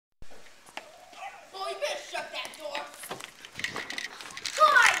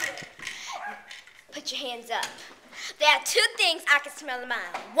hands up. There are two things I can smell in mine.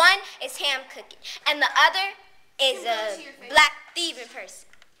 One is ham cooking, and the other is a black thieving person.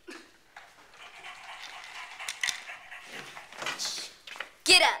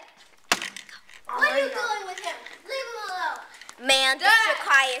 Get up. What are you doing with him? Leave him alone. Ma'am, this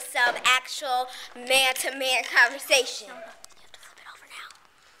requires some actual man-to-man conversation. You have to flip it over now.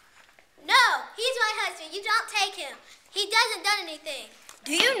 No, he's my husband. You don't take him. He doesn't done anything.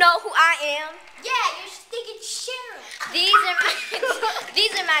 Do you know who I am? Yeah, you're stinking sheriff.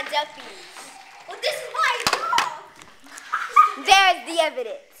 These are my deputies. Well, this is my dog. There's the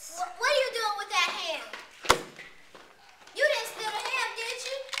evidence. What are you doing with that ham? You didn't steal the ham, did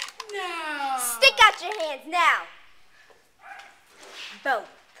you? No. Stick out your hands now. Both.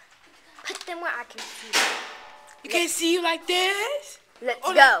 Put them where I can see them. You can't see you like this? Let's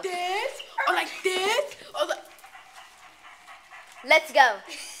or go. Like this? Or like this? Or like... Let's go.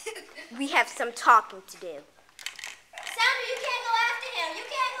 We have some talking to do.